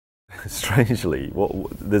strangely,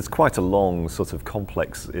 there's quite a long sort of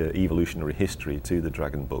complex evolutionary history to the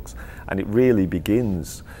dragon books, and it really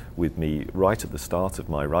begins with me right at the start of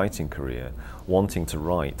my writing career wanting to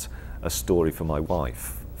write a story for my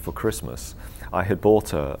wife for Christmas. I had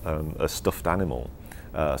bought a stuffed animal,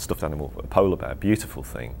 a polar bear, beautiful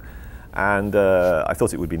thing, and I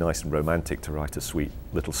thought it would be nice and romantic to write a sweet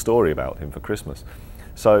little story about him for Christmas.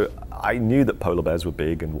 So I knew that polar bears were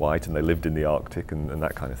big and white and they lived in the Arctic and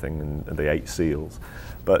that kind of thing, and they ate seals,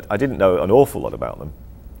 but I didn't know an awful lot about them.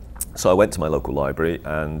 So I went to my local library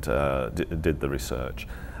and did the research,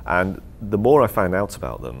 and the more I found out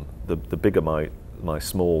about them, the bigger my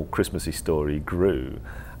small Christmassy story grew.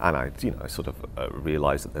 And I sort of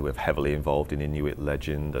realised that they were heavily involved in Inuit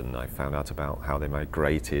legend, and I found out about how they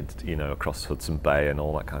migrated, across Hudson Bay and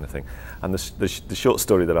all that kind of thing. And the short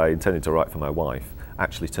story that I intended to write for my wife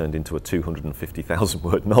actually turned into a 250,000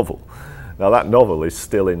 word novel. Now that novel is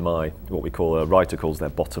still in my, what we call, a writer calls their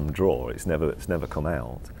bottom drawer. It's never come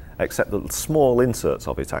out, except that small inserts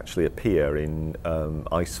of it actually appear in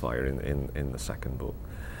Icefire in the second book.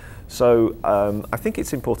 So I think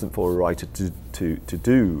it's important for a writer to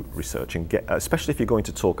do research and get, especially if you're going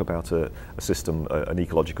to talk about a system, an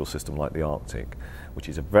ecological system like the Arctic, which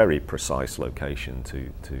is a very precise location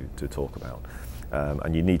to talk about,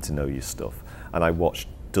 and you need to know your stuff. And I watched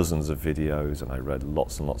dozens of videos, and I read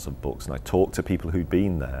lots and lots of books, and I talked to people who'd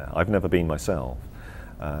been there. I've never been myself,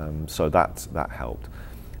 so that helped.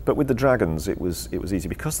 But with the dragons, it was easy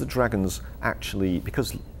because the dragons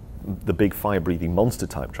because the big fire-breathing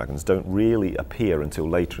monster-type dragons don't really appear until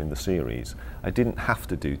later in the series. I didn't have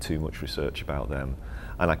to do too much research about them,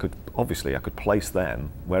 and I could place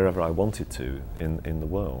them wherever I wanted to in the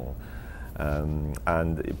world.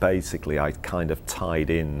 And basically, I kind of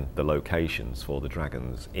tied in the locations for the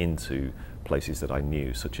dragons into places that I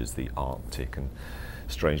knew, such as the Arctic, and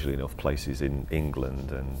strangely enough, places in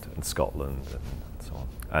England and Scotland and so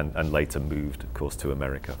on. And later moved, of course, to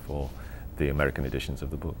America for the American editions of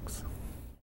the books.